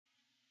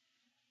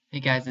Hey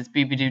guys, it's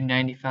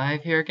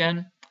BBDude95 here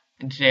again,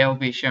 and today I'll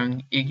be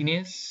showing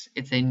IIgneous.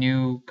 It's a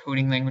new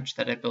coding language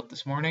that I built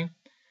this morning.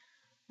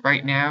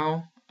 Right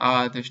now,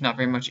 there's not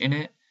very much in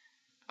it.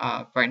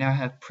 Right now I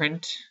have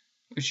print,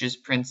 which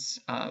just prints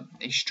a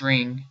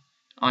string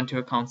onto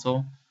a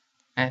console.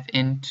 I have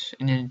int,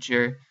 an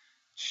integer,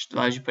 which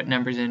allows you to put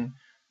numbers in.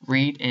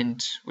 Read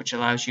int, which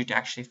allows you to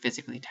actually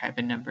physically type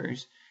in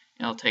numbers,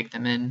 and it'll take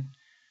them in.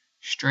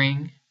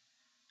 String,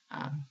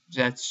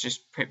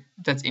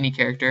 that's any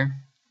character.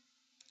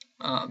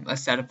 A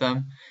set of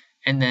them,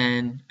 and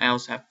then I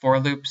also have for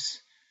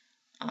loops,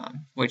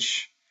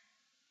 which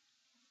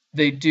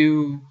they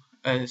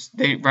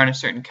run a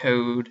certain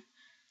code,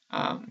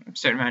 a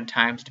certain amount of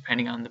times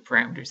depending on the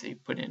parameters that you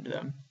put into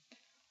them.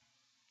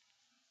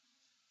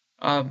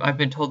 I've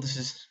been told this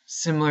is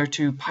similar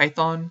to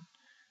Python,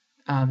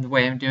 the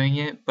way I'm doing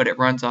it, but it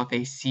runs off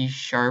a C#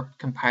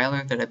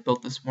 compiler that I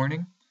built this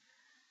morning.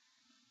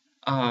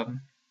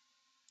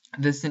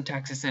 The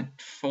syntax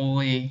isn't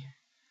fully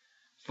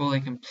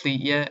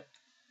complete yet.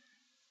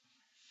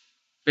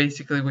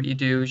 Basically, what you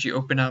do is you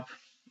open up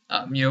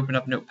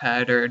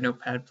Notepad or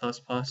Notepad++, or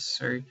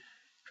you're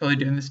probably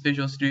doing this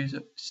Visual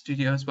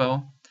Studio as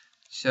well.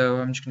 So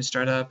I'm just going to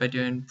start out by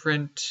doing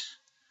print,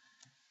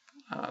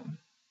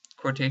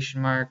 quotation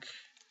mark,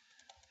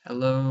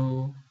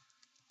 hello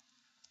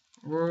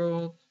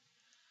world,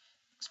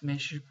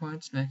 exclamation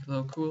points, make it a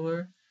little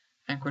cooler,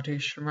 and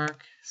quotation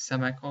mark,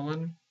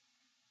 semicolon.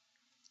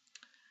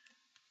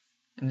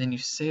 And then you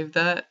save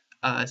that.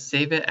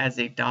 Save it as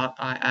a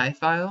 .ii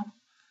file.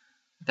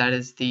 That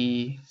is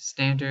the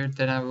standard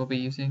that I will be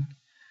using.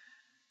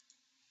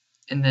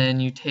 And then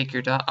you take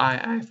your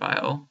 .ii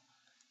file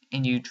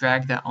and you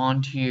drag that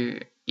onto your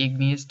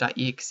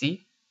IIgneous.exe,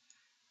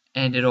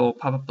 and it'll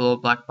pop up a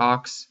little black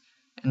box,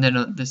 and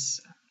then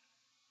this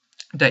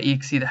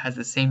 .exe that has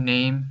the same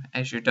name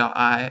as your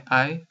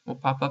 .ii will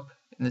pop up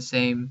in the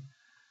same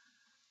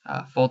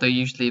folder,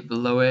 usually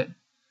below it,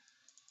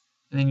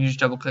 and then you just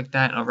double click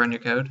that and it'll run your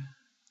code.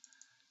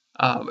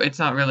 It's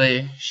not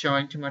really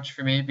showing too much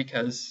for me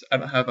because I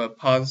don't have a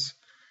pause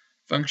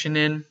function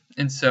in,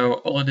 and so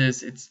all it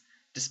is, it's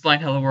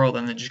displaying hello world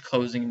and then just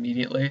closing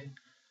immediately.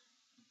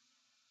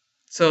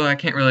 So I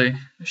can't really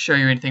show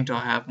you anything till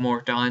I have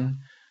more done,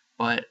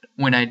 but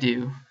when I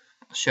do,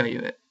 I'll show you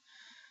it.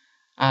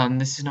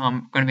 This is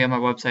not going to be on my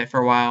website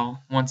for a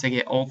while. Once I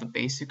get all the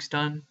basics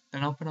done,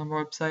 then I'll put it on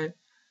my website.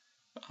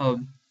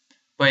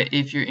 But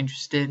if you're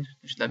interested,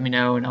 just let me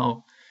know and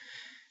I'll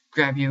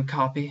grab you a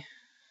copy.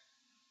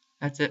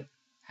 That's it.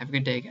 Have a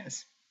good day,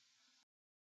 guys.